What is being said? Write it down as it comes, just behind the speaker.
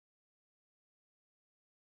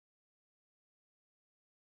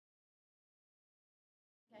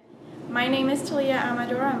My name is Talia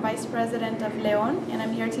Amador. I'm Vice President of Leon, and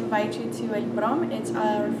I'm here to invite you to El Prom. It's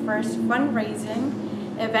our first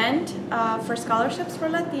fundraising event for scholarships for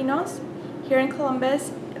Latinos here in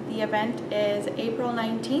Columbus. The event is April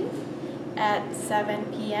 19th at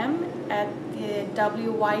 7 p.m. at the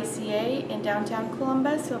WYCA in downtown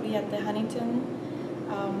Columbus. It'll be at the Huntington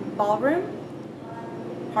Ballroom.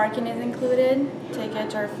 Parking is included.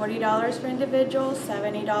 Tickets are $40 for individuals,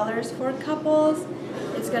 $70 for couples.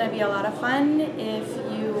 It's going to be a lot of fun. If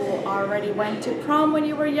you already went to prom when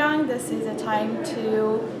you were young, this is a time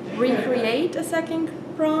to recreate a second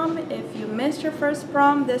prom. If you missed your first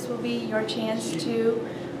prom, this will be your chance to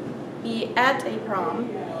be at a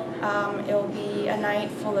prom. It will be a night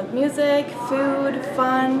full of music, food,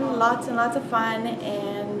 fun, lots and lots of fun,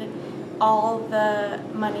 and all the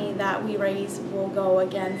money that we raise will go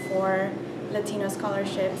again for Latino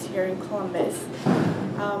scholarships here in Columbus.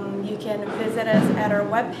 You can visit us at our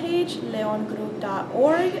webpage,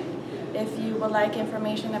 leongroup.org. If you would like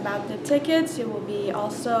information about the tickets, it will be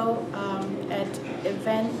also at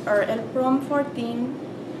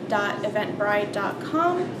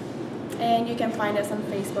elprom14.eventbrite.com. And you can find us on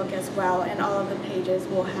Facebook as well, and all of the pages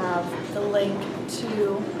will have the link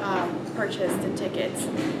to purchase the tickets.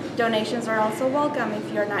 Donations are also welcome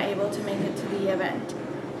if you're not able to make it to the event.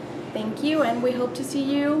 Thank you, and we hope to see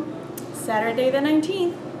you Saturday the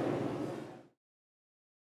 19th.